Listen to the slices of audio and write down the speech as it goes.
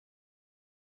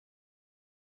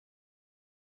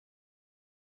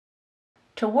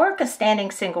To work a standing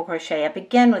single crochet, I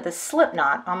begin with a slip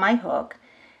knot on my hook,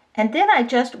 and then I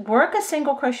just work a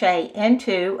single crochet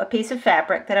into a piece of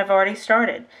fabric that I've already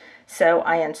started. So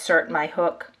I insert my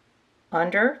hook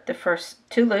under the first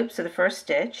 2 loops of the first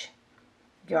stitch,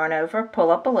 yarn over,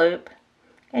 pull up a loop,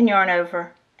 and yarn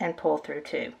over and pull through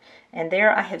 2. And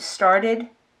there I have started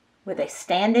with a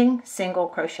standing single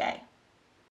crochet.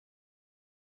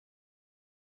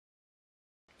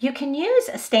 You can use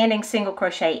a standing single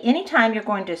crochet anytime you're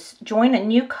going to join a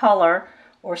new color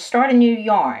or start a new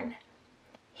yarn.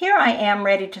 Here I am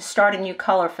ready to start a new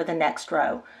color for the next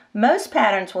row. Most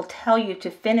patterns will tell you to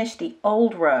finish the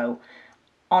old row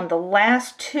on the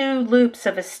last 2 loops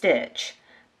of a stitch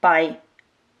by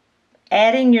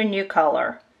adding your new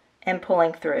color and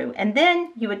pulling through, and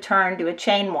then you would turn to a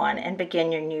chain 1 and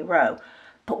begin your new row.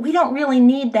 But we don't really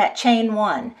need that chain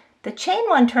 1. The chain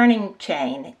 1 turning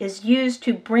chain is used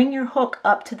to bring your hook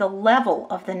up to the level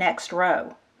of the next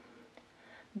row.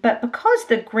 But because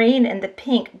the green and the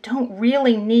pink don't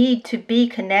really need to be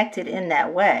connected in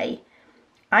that way,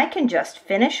 I can just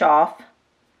finish off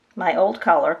my old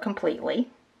color completely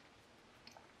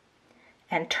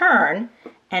and turn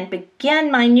and begin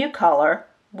my new color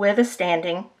with a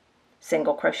standing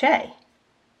single crochet.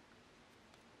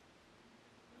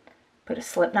 Put a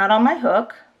slip knot on my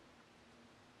hook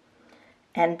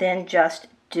and then just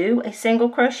do a single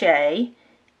crochet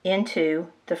into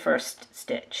the first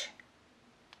stitch.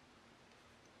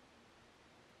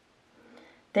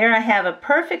 There I have a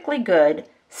perfectly good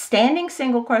standing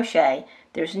single crochet.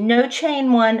 There's no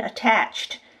chain 1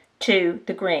 attached to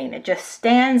the green. It just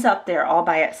stands up there all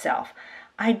by itself.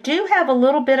 I do have a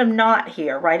little bit of knot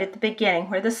here right at the beginning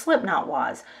where the slip knot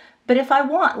was, but if I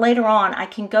want later on I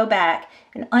can go back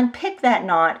and unpick that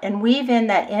knot and weave in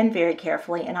that end very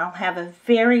carefully, and I'll have a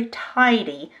very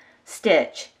tidy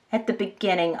stitch at the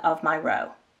beginning of my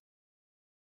row.